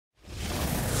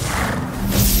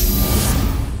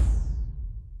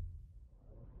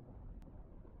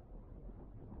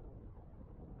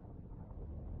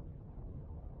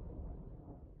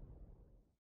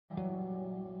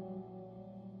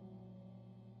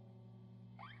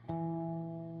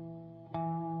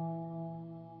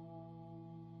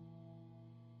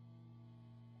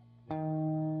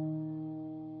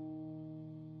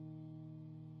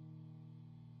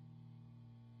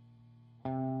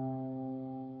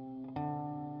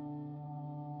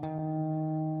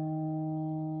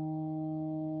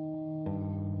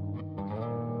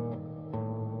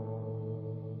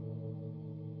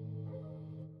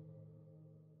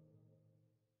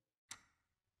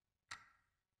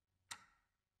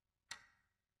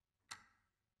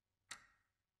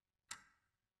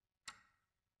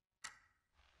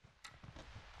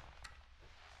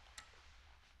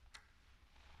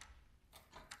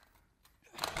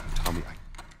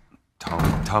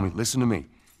Tommy, listen to me.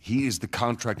 He is the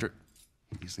contractor.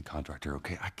 He's the contractor,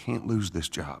 okay? I can't lose this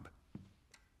job.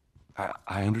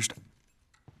 I understand.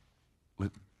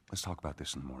 Let's talk about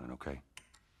this in the morning, okay?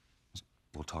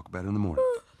 We'll talk about it in the morning.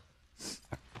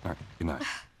 All right, good night.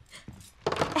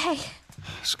 Hey.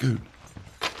 Scoot.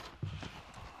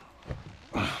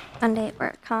 Monday at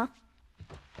work, huh?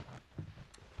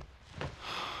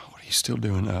 What are you still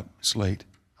doing up? It's late.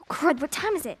 Oh, crud, what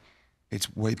time is it?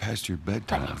 It's way past your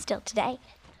bedtime. But it's still today.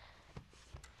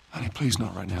 Honey, please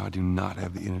not right now. I do not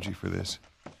have the energy for this.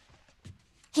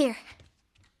 Here.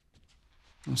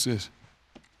 What's this?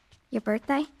 Your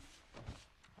birthday?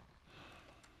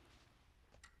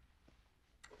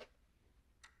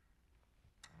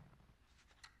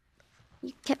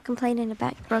 You kept complaining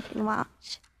about your broken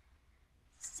watch.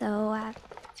 So I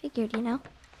figured, you know.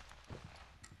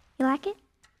 You like it?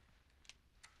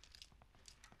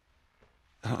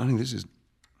 Honey, this is...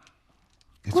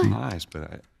 It's what? Nice,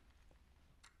 but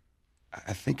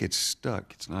I think it's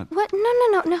stuck. It's not... What?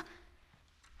 No.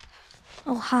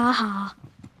 Oh, ha ha.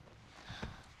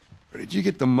 Where did you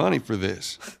get the money for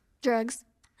this? Drugs.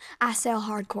 I sell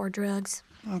hardcore drugs.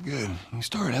 Oh, good. You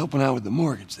started helping out with the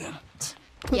mortgage then.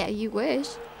 Yeah, you wish.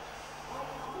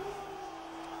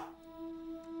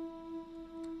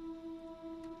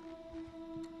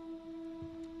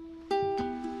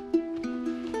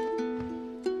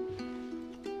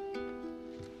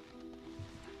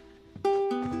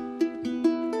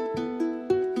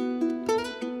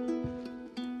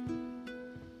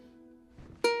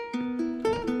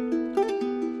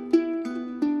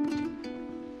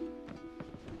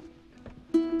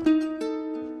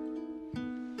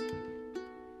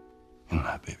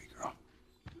 Baby girl.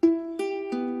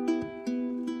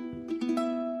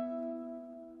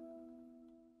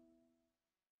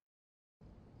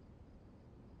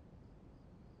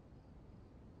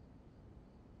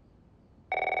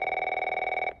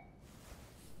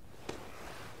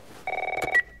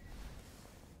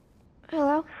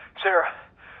 Hello? Sarah,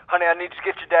 honey, I need to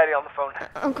get your daddy on the phone.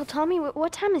 Uncle Tommy,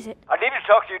 what time is it? I need to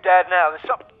talk to your dad now. There's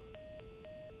something...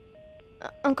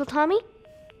 Uncle Tommy?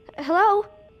 Hello?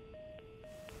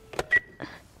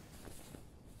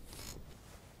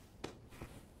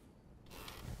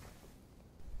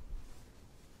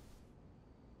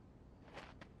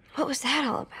 What was that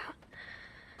all about?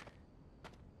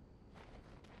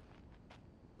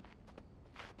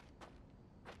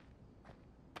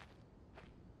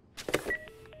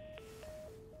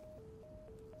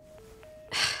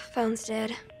 Phone's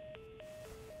dead.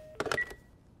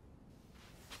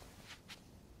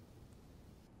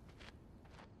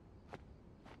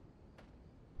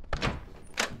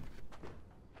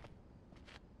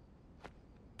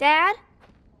 Dad?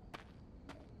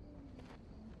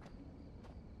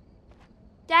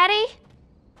 Daddy?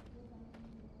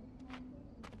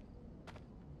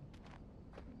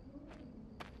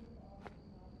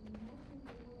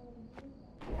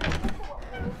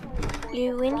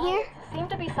 You in here? Seem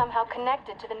to be somehow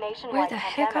connected to the nationwide Where the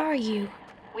heck pandemic. are you?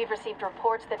 We've received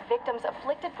reports that victims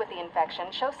afflicted with the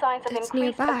infection show signs of That's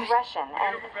increased nearby. aggression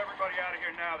and... Move everybody out of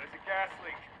here now. There's a gas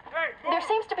leak. Hey, move! There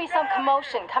seems to be some Get out of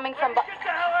commotion here. coming from... Get the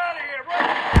hell out of here!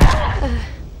 Run!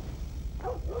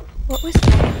 What was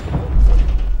that?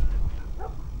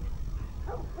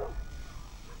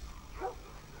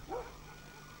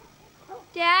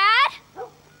 Dad?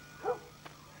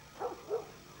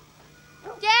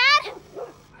 Dad?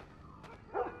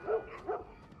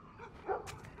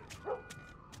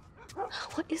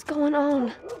 What is going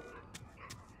on?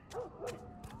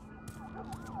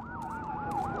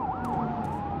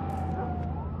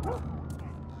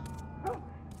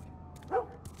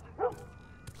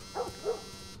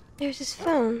 There's his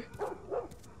phone.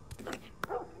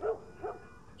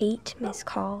 8 missed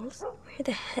calls. Where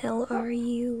the hell are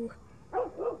you?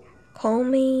 Call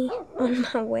me on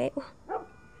my way.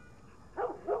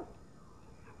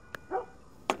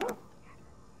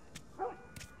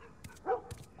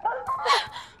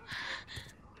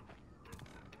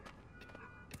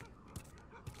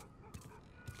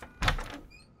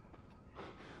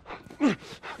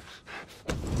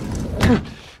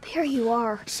 There you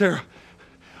are. Sarah,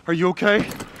 are you okay?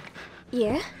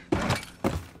 Yeah?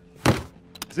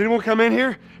 Does anyone come in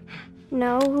here?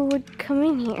 No, who would come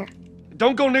in here?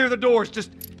 Don't go near the doors.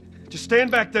 Just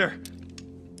stand back there.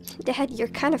 Dad, you're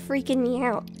kind of freaking me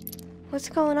out. What's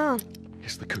going on?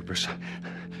 It's the Coopers.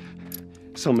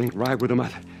 Something ain't right with them. I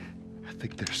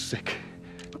think they're sick.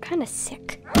 What kind of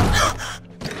sick?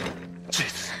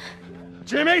 Jeez.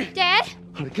 Jimmy! Dad?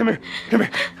 Honey, come here. Come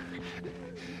here.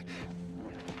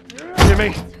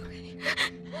 Jimmy! Jimmy,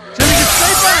 just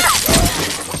stay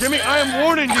back! Jimmy, I am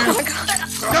warning you! Oh my God.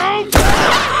 Don't!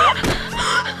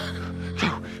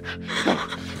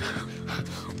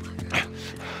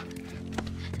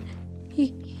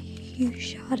 You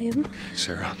shot him.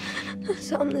 Sarah, I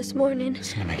saw him this morning.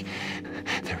 listen to me.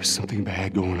 There is something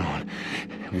bad going on,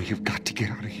 and we have got to get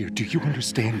out of here. Do you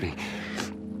understand me?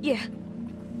 Yeah.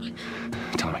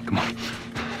 Tommy, come on.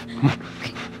 Come on.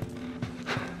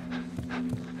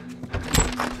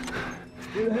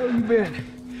 Where the hell you been?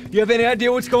 You have any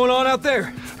idea what's going on out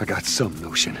there? I got some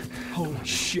notion. Holy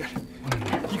shit.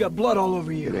 You got blood all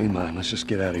over It you. ain't mine. Let's just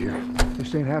get out of here.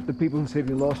 This ain't half the people in the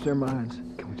city lost their minds.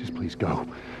 Can we just please go?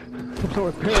 Some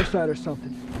sort of parasite or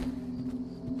something.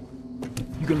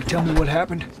 You gonna tell me what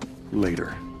happened?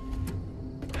 Later.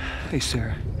 Hey,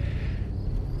 Sarah.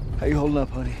 How you holding up,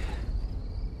 honey?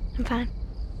 I'm fine.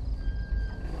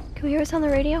 Can we hear us on the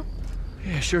radio?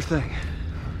 Yeah, sure thing.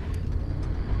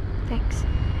 Thanks.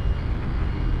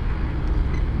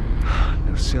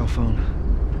 No cell phone.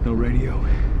 No radio.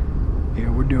 Yeah,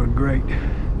 we're doing great.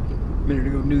 A minute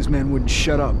ago, newsman wouldn't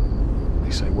shut up.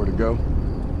 They say where to go?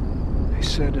 They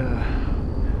said,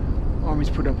 Army's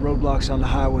put up roadblocks on the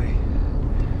highway.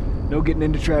 No getting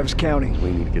into Travis County.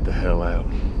 We need to get the hell out.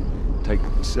 Take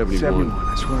 71. 71,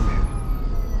 that's where I'm headed.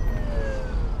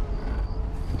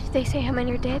 Did they say how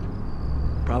many are dead?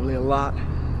 Probably a lot.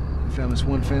 They found this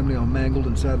one family all mangled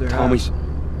inside their Tommy. house.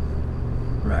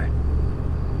 Right.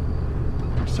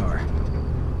 I'm sorry.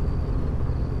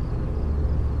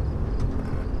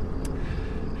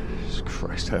 Jesus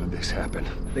Christ, how did this happen?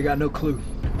 They got no clue.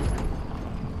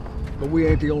 But we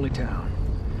ain't the only town.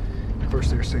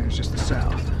 First they were saying it's just the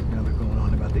South. Now they're going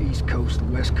on about the East Coast, the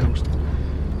West Coast.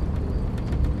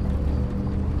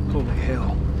 Holy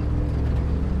hell.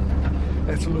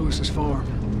 That's Lewis's farm.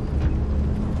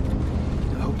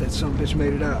 I hope that sumbitch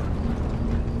made it out.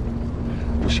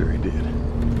 I'm sure he did.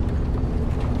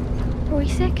 Are we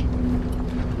sick?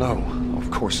 No, of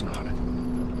course not.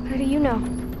 How do you know?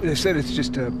 They said it's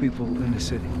just people in the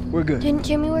city. We're good. Didn't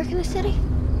Jimmy work in the city?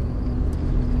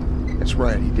 That's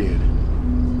right, he did.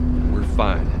 We're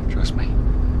fine, trust me.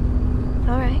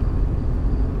 All right.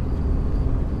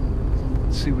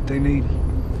 Let's see what they need.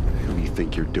 What do you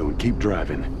think you're doing? Keep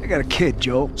driving. They got a kid,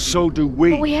 Joel. So do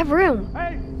we. But we have room.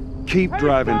 Hey! Keep Hey,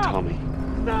 driving, stop! Tommy.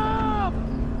 Stop!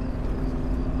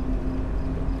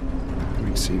 You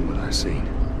ain't seen what I seen.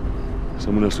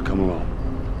 Someone else will come along.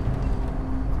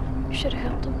 You should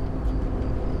have helped him.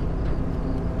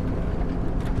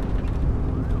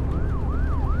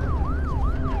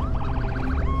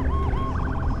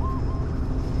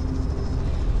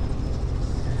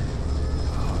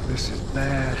 Oh, this is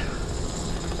bad.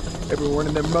 Everyone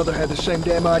and their mother had the same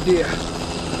damn idea.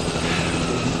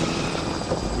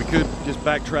 We could just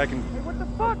backtrack and... Hey, what the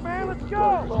fuck, man? Let's go!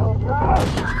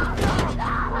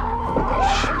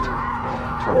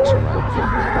 Tommy's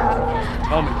around.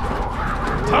 Tommy!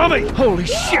 Tommy! Holy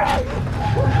shit!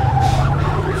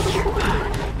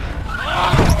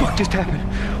 What the fuck just happened?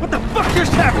 What the fuck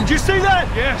just happened? Did you see that?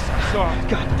 Yes, I saw it.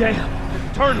 God damn.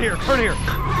 Turn here, turn here.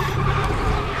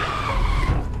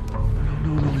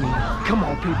 No. Come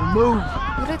on, people, move.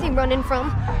 What are they running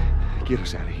from? Get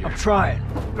us out of here. I'm trying.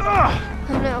 Oh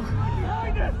no.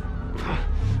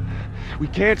 We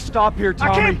can't stop here,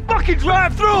 Tommy. I can't fucking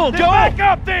drive through them, Then Joel! back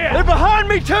up there! They're behind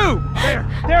me, too! There!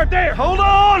 Hold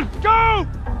on! Go!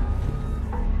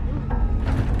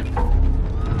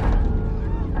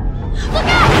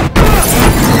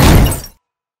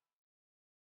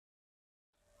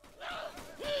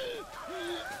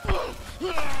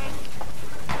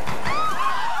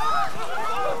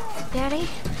 Daddy?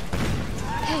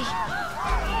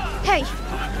 Hey.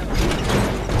 Hey!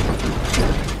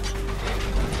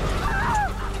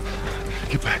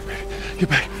 Get back, man. Get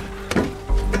back.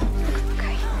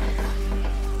 Okay.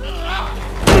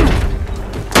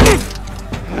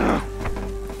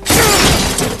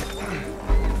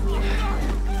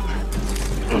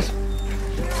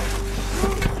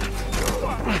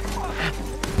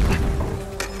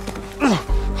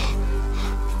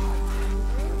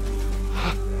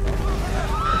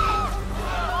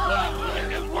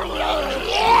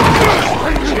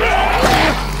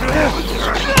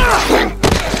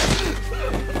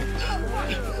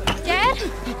 Dad?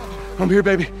 I'm here,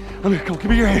 baby. I'm here. Come on, give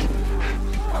me your hand.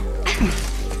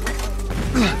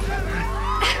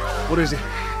 What is it?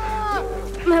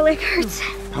 My leg hurts.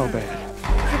 How bad?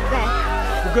 Pretty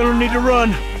bad. We're gonna need to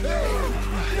run.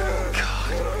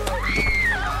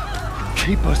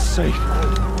 Keep us safe.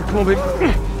 Come on, baby.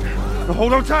 Now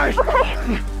hold on tight.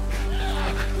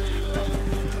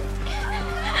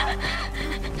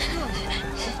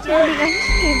 Daddy, I'm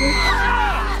scared.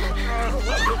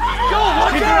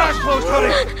 Keep your eyes closed,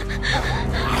 honey.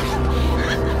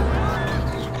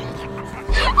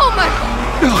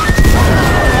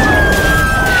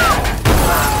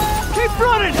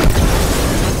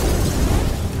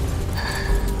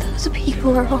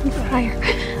 People are on fire.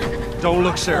 Don't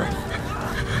look, Sarah.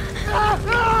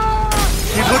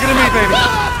 Keep looking at me, baby.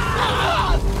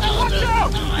 Watch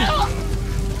out!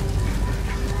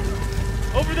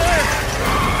 Over there!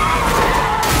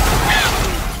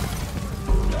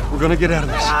 We're gonna get out of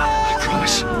this. I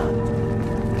promise.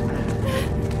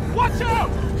 Watch out!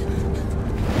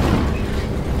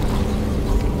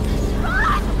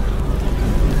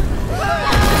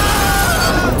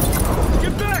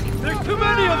 Get back! There's too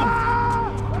many of them!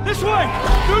 This way!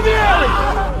 Through the alley!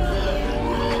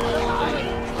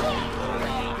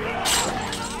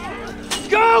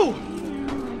 Go!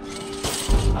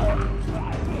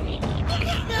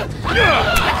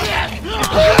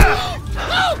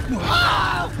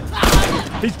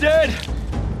 He's dead!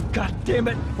 God damn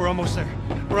it! We're almost there.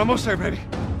 We're almost there, baby.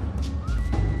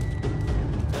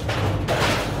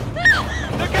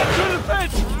 They're getting through the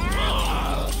fence!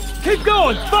 Keep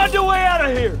going! Find a way out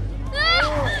of here!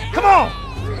 Come on!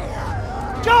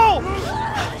 Go!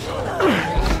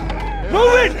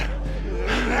 Move it!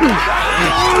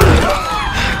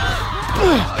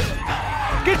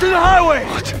 Get to the highway!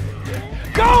 What?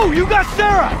 Go! You got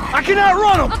Sarah! I can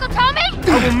outrun him! Uncle Tommy?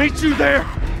 I will meet you there!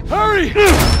 Hurry!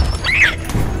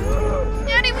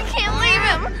 Daddy, we can't leave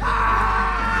him!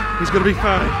 He's gonna be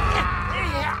fine.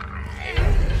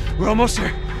 We're almost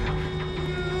there.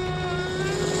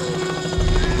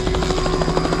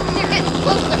 They're getting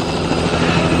closer.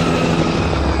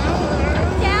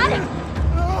 Dad?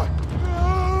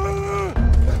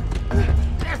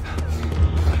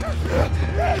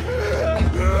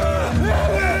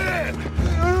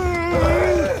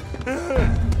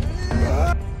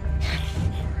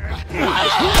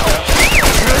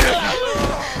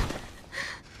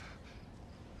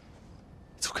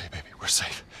 It's okay, baby. We're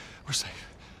safe. We're safe.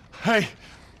 Hey,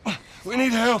 we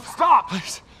need help. Stop!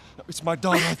 Please. It's my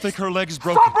daughter. I think her leg is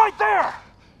broken. Stop right there!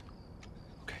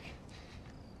 Okay.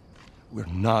 We're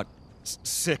not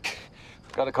sick.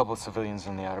 Got a couple of civilians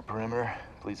in the outer perimeter.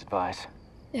 Please advise.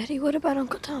 Daddy, what about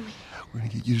Uncle Tommy? We're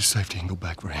gonna get you to safety and go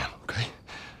back for him, okay?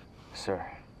 Sir,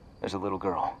 there's a little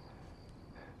girl.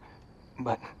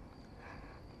 But...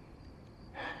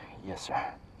 Yes, sir.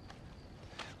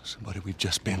 Somebody, we've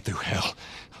just been through hell.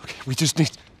 Okay, we just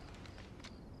need...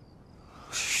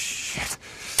 Shit.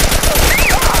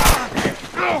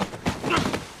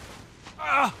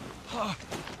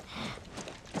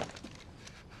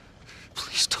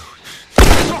 Please don't.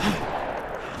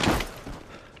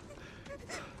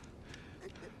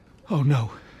 Oh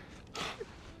no.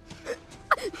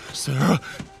 Sarah.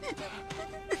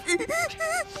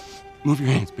 Move your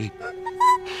hands, babe.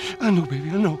 I know, baby,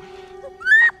 I know.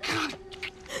 God.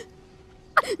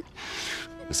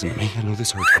 Listen to me. I know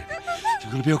this hurts, baby.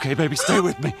 You're gonna be okay, baby. Stay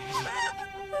with me. All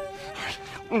right,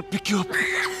 I'm gonna pick you up.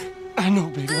 I know,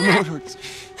 baby. I know it hurts.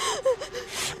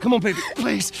 Come on, baby.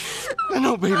 Please. I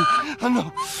know, baby. I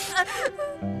know.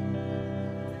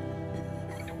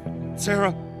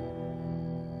 Sarah.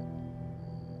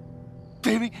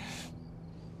 Baby.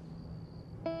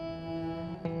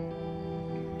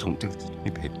 Don't do this to me,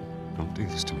 baby. Don't do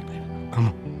this to me, baby. Come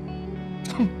on.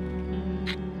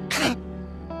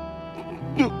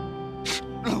 No.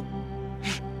 No.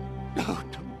 No,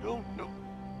 no, no,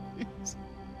 please.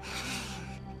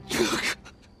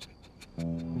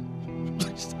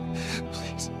 Please,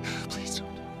 please, please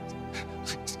don't.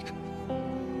 Please.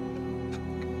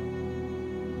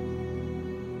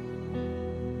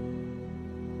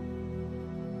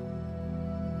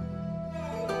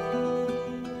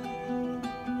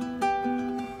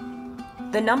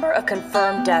 The number of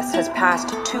confirmed deaths has passed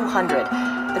 200.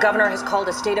 The governor has called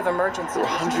a state of emergency. There are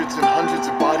hundreds and hundreds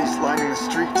of bodies lining the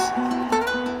streets.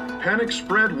 Panic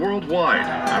spread worldwide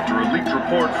after a leaked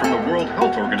report from the World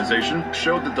Health Organization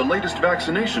showed that the latest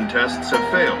vaccination tests have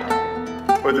failed.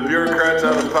 With the bureaucrats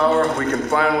out of power, we can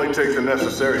finally take the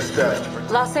necessary steps to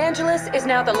protect. Los Angeles is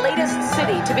now the latest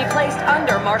city to be placed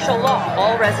under martial law.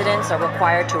 All residents are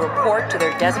required to report to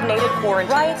their designated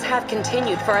quarantine. Riots have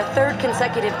continued for a third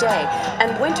consecutive day,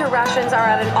 and winter rations are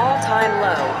at an all-time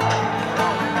low.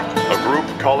 A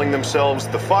group calling themselves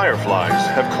the Fireflies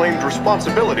have claimed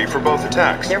responsibility for both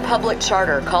attacks. Their public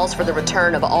charter calls for the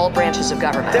return of all branches of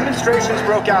government. Demonstrations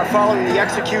broke out following the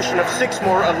execution of 6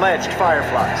 more alleged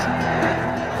Fireflies.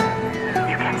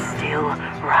 You can still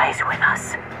rise with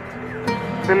us.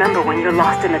 Remember, when you're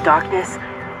lost in the darkness,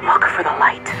 look for the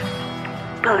light.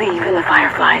 Believe in the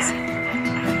Fireflies.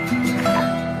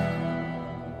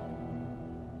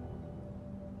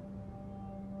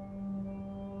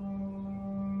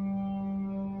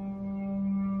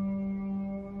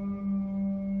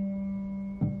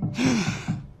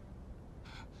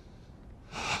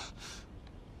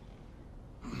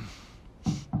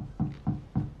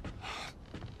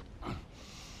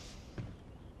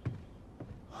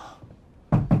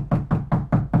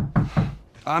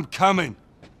 I'm coming.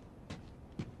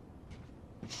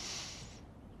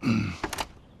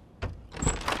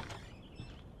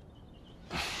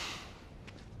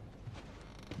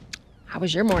 How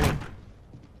was your morning?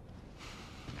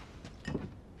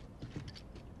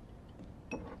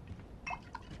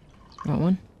 Want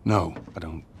one? No, I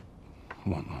don't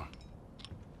want one.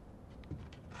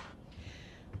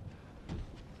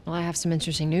 Well, I have some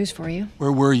interesting news for you.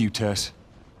 Where were you, Tess?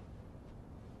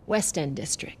 West End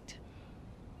District.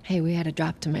 Hey, we had a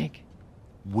drop to make.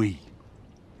 We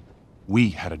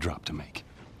had a drop to make.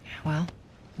 Well,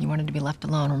 you wanted to be left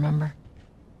alone, remember?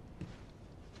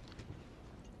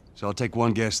 So I'll take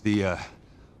one guess. The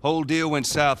whole deal went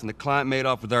south and the client made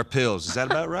off with our pills. Is that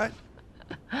about right?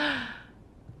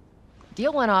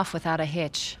 Deal went off without a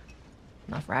hitch.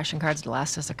 Enough ration cards to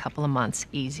last us a couple of months,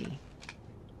 easy.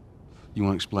 You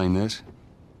want to explain this?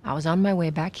 I was on my way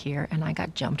back here and I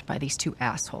got jumped by these two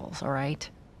assholes, all right?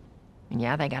 And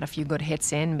yeah, they got a few good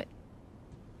hits in, but...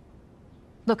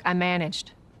 Look, I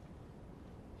managed.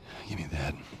 Give me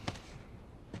that.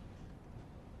 Are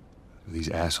these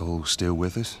assholes still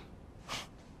with us?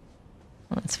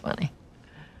 That's funny.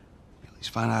 At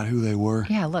least find out who they were.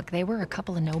 Yeah, look, they were a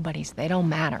couple of nobodies. They don't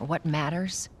matter. What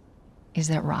matters is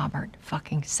that Robert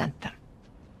fucking sent them.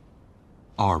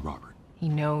 Our Robert. He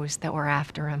knows that we're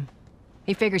after him.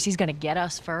 He figures he's gonna get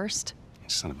us first.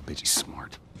 Son of a bitch, he's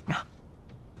smart. No.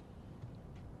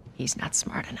 He's not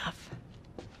smart enough.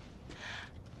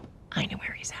 I know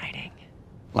where he's hiding.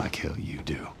 Like hell you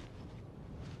do.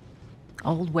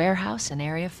 Old warehouse in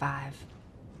Area 5.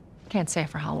 Can't say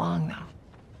for how long, though.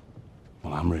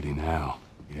 Well, I'm ready now,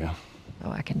 yeah? Oh,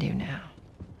 I can do now.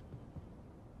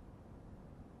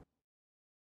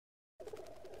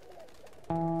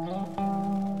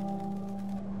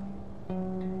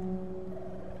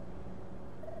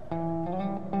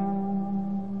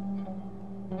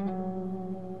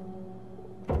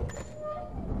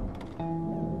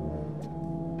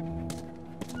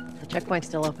 The checkpoint's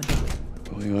still open.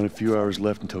 Only got a few hours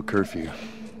left until curfew.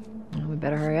 Well, we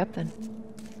better hurry up then.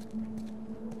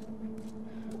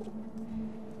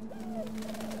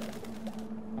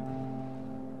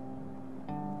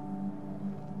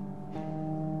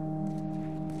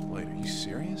 Wait, are you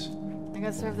serious? I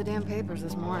got served the damn papers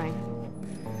this morning.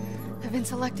 I've been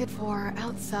selected for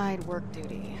outside work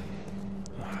duty.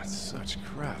 Oh, that's such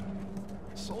crap.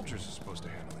 Soldiers are supposed to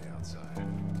handle the outside.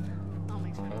 I'll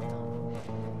make sure it's done.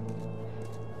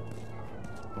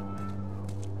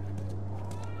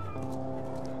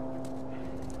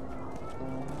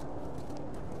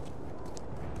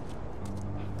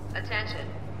 Attention.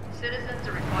 Citizens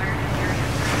are required to carry a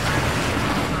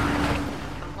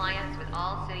certified. Compliance with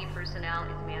all city personnel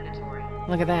is mandatory.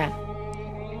 Look at that.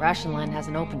 Ration line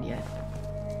hasn't opened yet.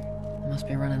 Must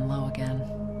be running low again.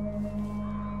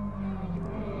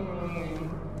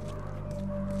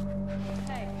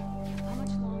 Hey, how much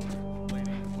longer?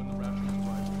 Lady, when the rations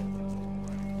arrive.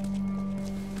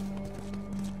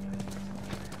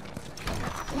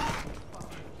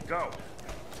 Go.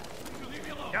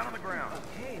 Down on the ground.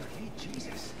 Hey,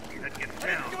 Jesus. Let's get down.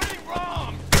 I didn't do anything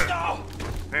wrong! No!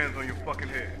 Hands on your fucking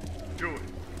head. Do it.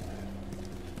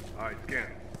 All right, scan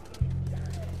it.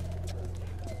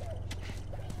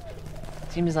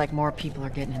 Seems like more people are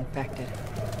getting infected.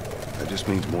 That just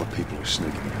means more people are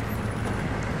sneaking.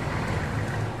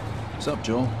 What's up,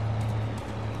 Joel?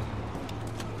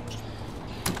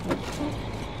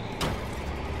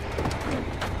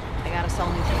 I got us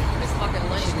all new things. This fucking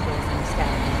Lenny goes in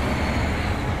staff.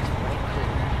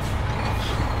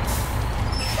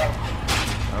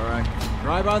 All right,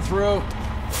 drive on through.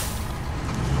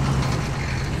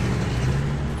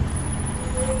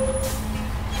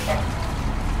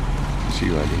 See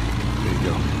you, Eddie. There you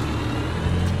go.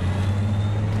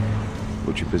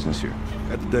 What's your business here?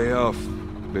 Got the day off.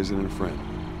 Visiting a friend.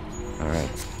 All right,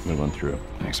 move on through.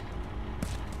 Thanks.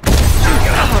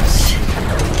 Oh, shit.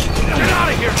 Get out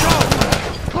of here, go!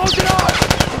 Close it off!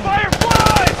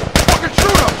 Fireflies! Fucking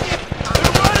shoot them!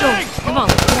 They're running! Joe, come on,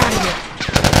 let's get out of here.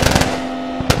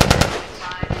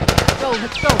 Joe,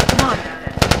 let's go, come on.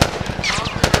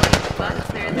 Must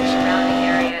clear the surrounding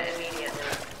area immediately.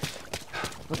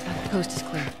 Looks like the coast is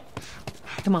clear.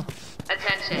 Come on.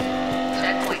 Attention.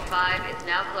 Checkpoint 5 is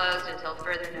now closed until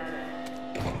further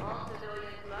notice. All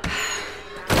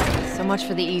civilians So much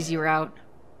for the easy route.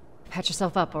 Patch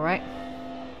yourself up, all right?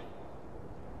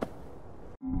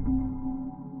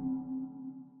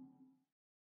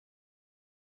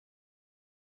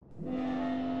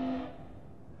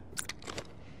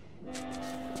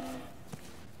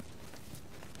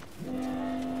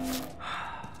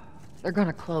 They're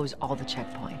gonna close all the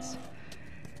checkpoints.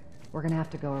 We're gonna have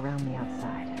to go around the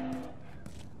outside.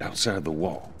 outside the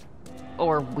wall.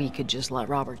 Or we could just let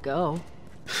Robert go.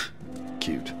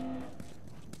 Cute.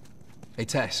 Hey,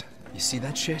 Tess, you see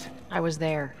that shit? I was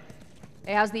there.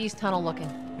 Hey, how's the east tunnel looking?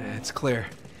 It's clear.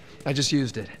 I just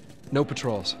used it. No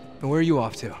patrols. And where are you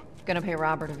off to? Gonna pay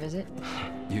Robert a visit?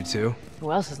 You too?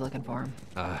 Who else is looking for him?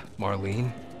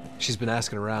 Marlene. She's been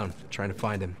asking around, trying to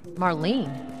find him. Marlene?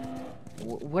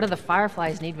 What do the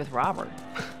Fireflies need with Robert?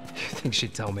 You think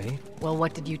she'd tell me? Well,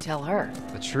 what did you tell her?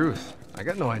 The truth. I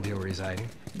got no idea where he's hiding.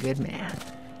 Good man.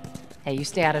 Hey, you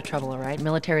stay out of trouble, all right?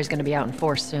 Military's gonna be out in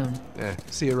force soon. Yeah,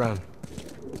 see you around.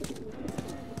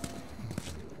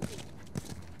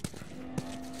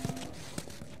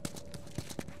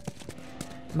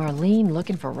 Marlene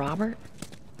looking for Robert?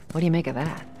 What do you make of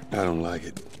that? I don't like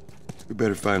it. We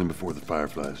better find him before the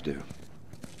Fireflies do.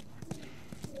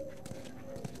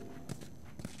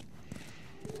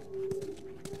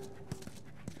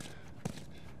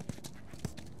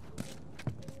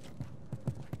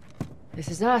 This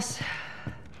is us.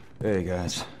 Hey,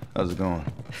 guys. How's it going?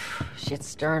 Shit's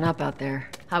stirring up out there.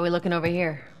 How we looking over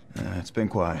here? It's been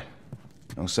quiet.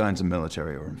 No signs of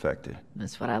military or infected.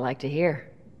 That's what I like to hear.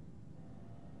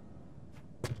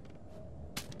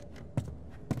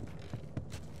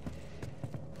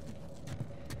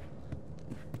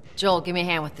 Joel, give me a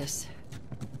hand with this.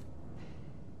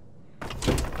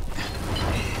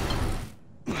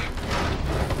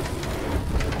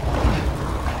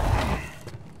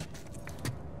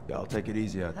 Y'all take it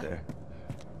easy out there.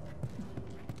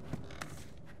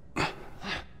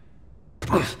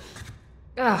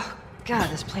 Oh, God,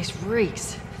 this place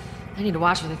reeks. I need to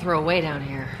watch what they throw away down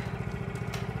here.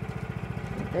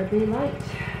 Let there be light.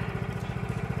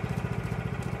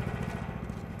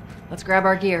 Let's grab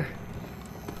our gear.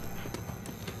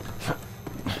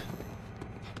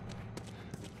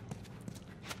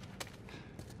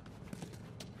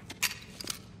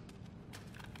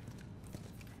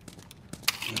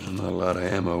 Not a lot of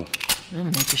ammo.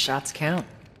 Make your shots count.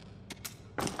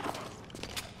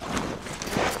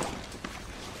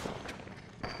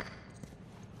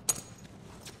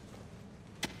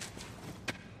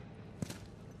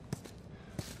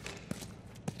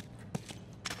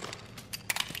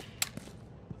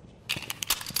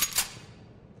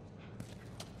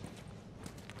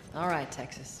 All right,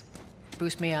 Texas.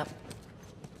 Boost me up.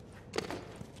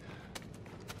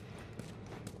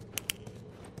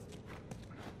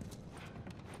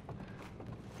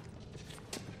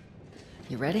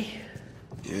 You ready?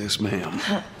 Yes, ma'am.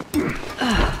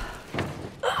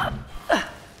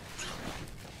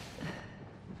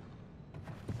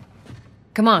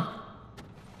 Come on.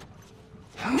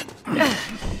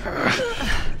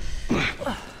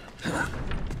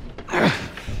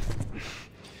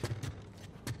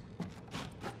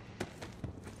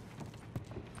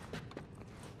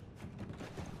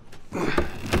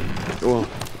 Go on.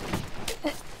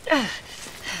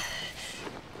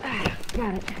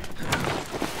 Got it.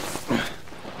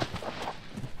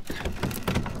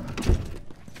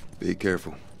 Be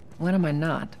careful. When am I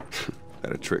not?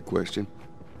 That a trick question?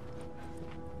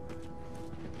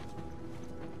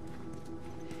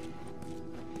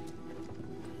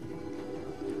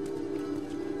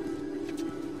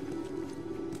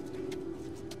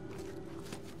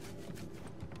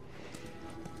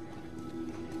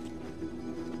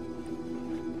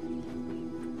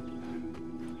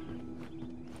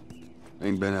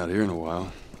 Ain't been out here in a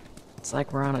while. It's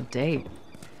like we're on a date.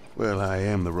 Well, I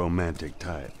am the romantic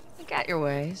type. You got your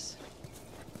ways.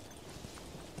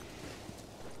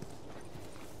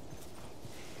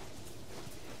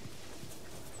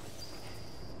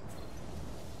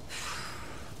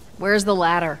 Where's the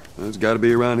ladder? Well, it's got to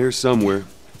be around here somewhere.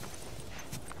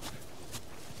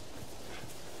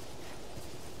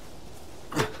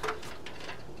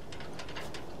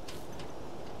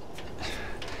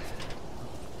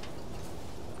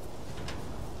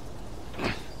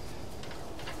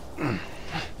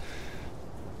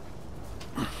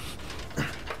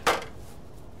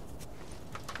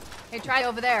 Hey, try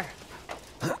over there.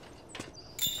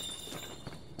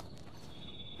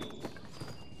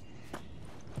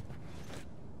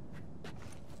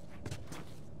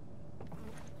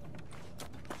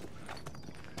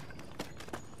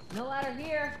 No ladder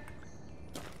here.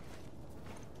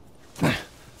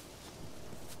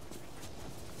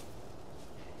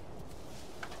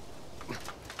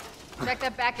 Check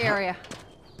that back area.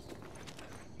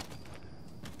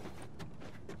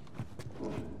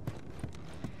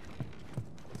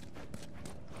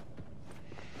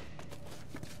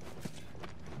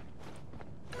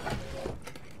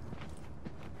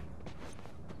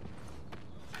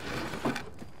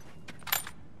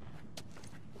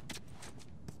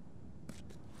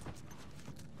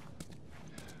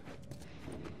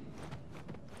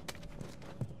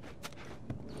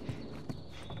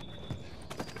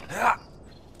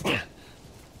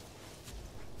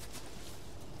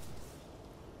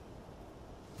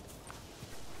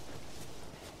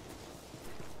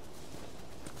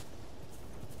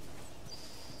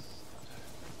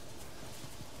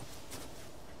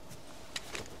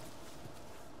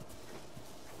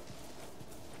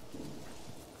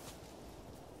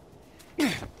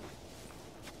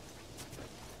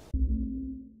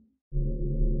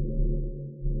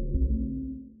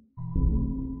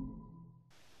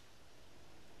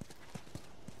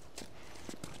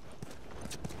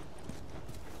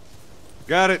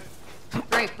 Got it.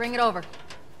 Great, bring it over.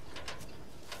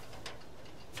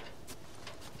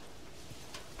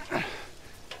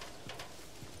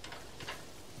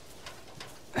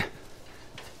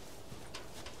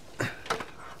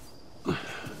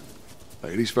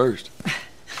 Ladies first.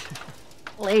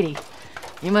 Lady,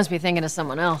 you must be thinking of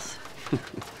someone else.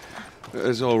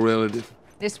 It's all relative.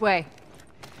 This way.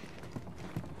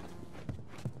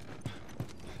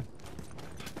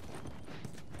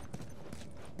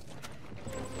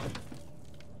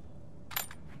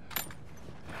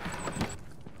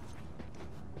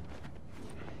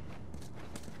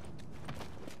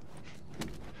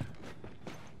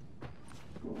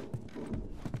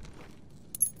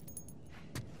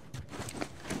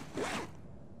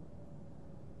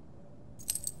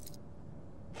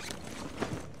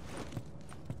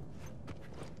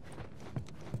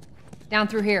 Down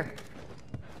through here.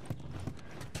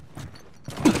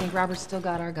 You think Robert's still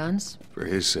got our guns? For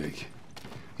his sake,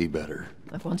 he better.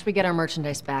 Look, once we get our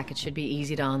merchandise back, it should be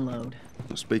easy to unload.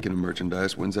 Well, speaking of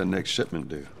merchandise, when's that next shipment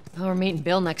due? Well, we're meeting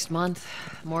Bill next month.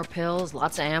 More pills,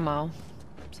 lots of ammo.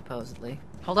 Supposedly.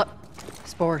 Hold up.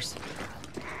 Spores.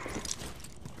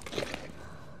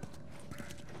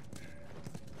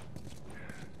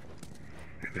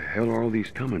 Where the hell are all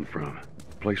these coming from?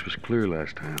 The place was clear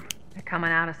last time. They're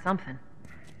coming out of something.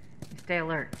 You stay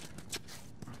alert.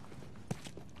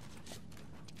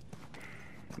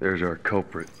 There's our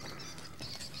culprit.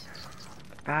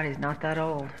 Body's not that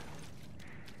old.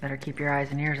 Better keep your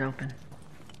eyes and ears open.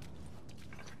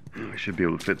 I should be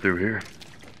able to fit through here.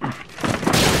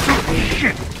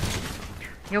 Shit!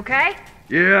 You okay?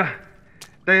 Yeah.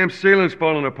 Damn ceiling's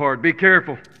falling apart. Be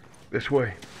careful. This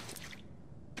way.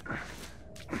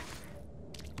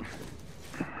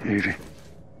 Easy.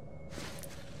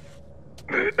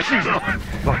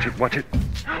 Watch it, watch it.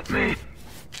 Help me.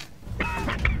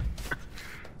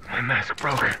 My mask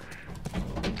broke.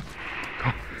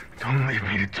 Don't leave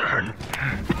me to turn.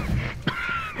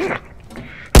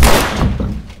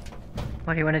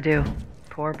 What do you want to do?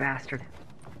 Poor bastard.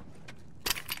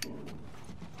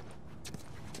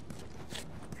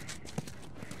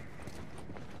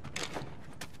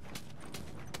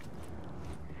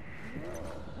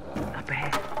 Up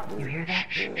ahead. You hear that?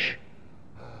 Shh.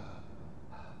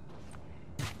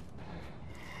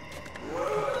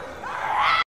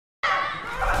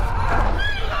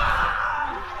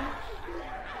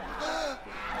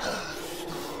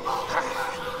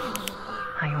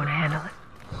 How you want to handle it?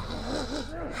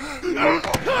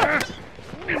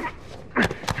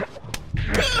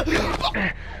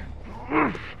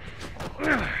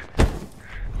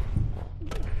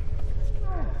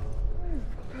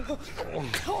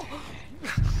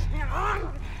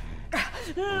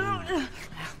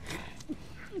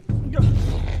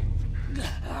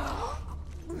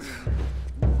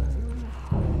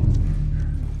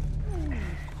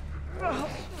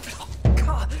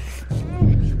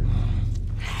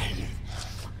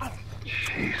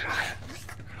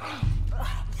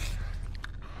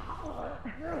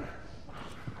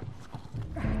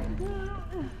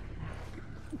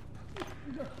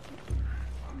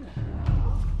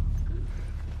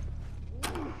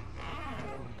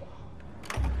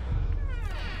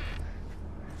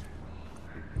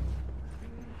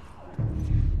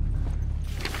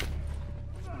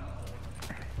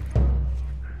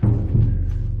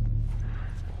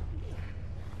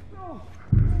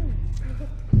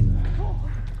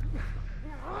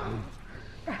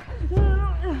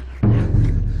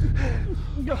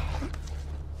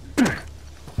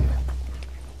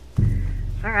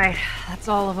 All right, that's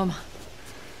all of them.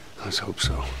 Let's hope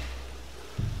so.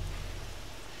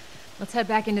 Let's head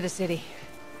back into the city.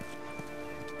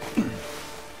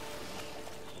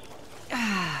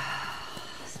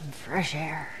 Some fresh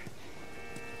air.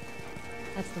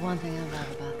 That's the one thing I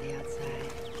love about the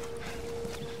outside.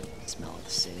 The smell of the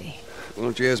city. Why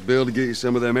don't you ask Bill to get you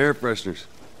some of them air fresheners?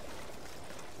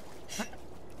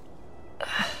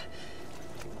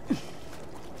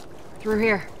 Through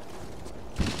here.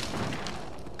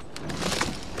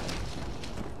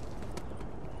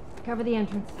 Cover the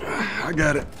entrance. I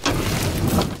got it.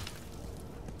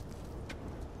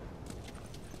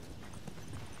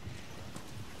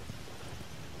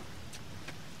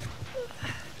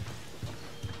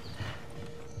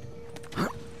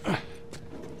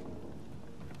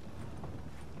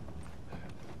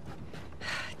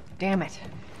 Damn it.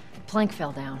 The plank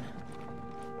fell down.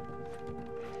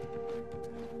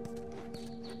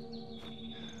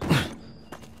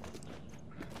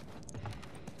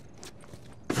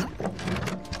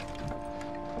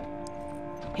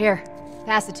 Here,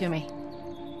 pass it to me.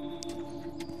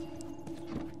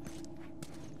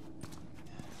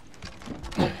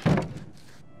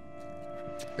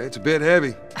 It's a bit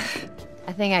heavy.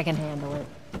 I think I can handle it.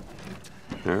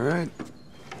 All right.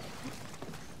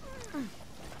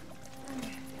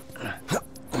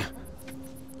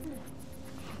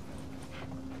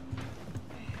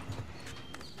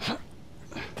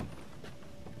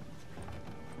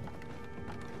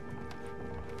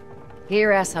 Get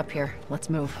your ass up here. Let's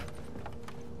move.